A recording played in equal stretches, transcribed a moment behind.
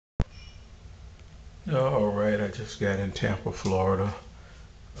All right, I just got in Tampa, Florida.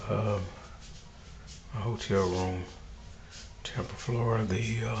 Um, a hotel room, Tampa,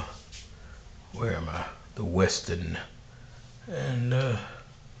 Florida. Where am I? The Westin. And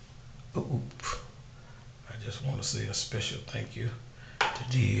oop, I just want to say a special thank you to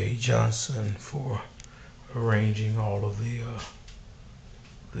D.A. Johnson for arranging all of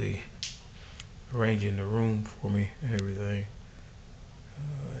the arranging the room for me and everything,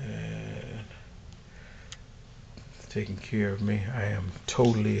 and taking care of me. I am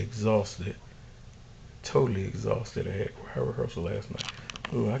totally exhausted. Totally exhausted. I had choir rehearsal last night.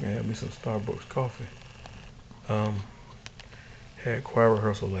 Ooh, I can have me some Starbucks coffee. Um, had choir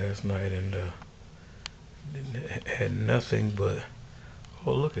rehearsal last night and had nothing but,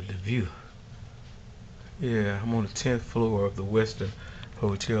 oh, look at the view. Yeah, I'm on the 10th floor of the Westin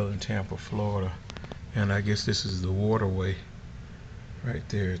Hotel in Tampa, Florida, and I guess this is the waterway right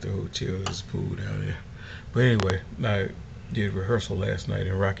there at the hotel. There's a pool down there. But anyway, I did rehearsal last night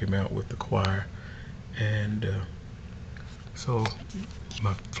in Rocky Mount with the choir, and so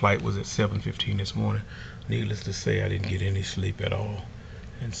my flight was at 7:15 this morning. Needless to say, I didn't get any sleep at all,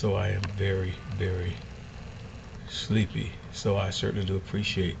 and so I am very, very sleepy. So I certainly do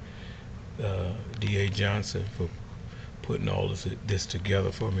appreciate D.A. Johnson for putting all this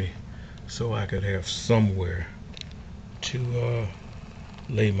together for me, so I could have somewhere to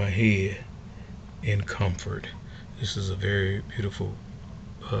lay my head in comfort. This is a very beautiful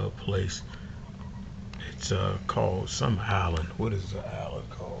place. It's called some island. What is the island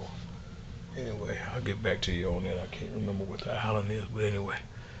called? Anyway, I'll get back to you on that. I can't remember what the island is, but anyway,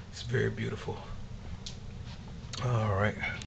 it's very beautiful. All right.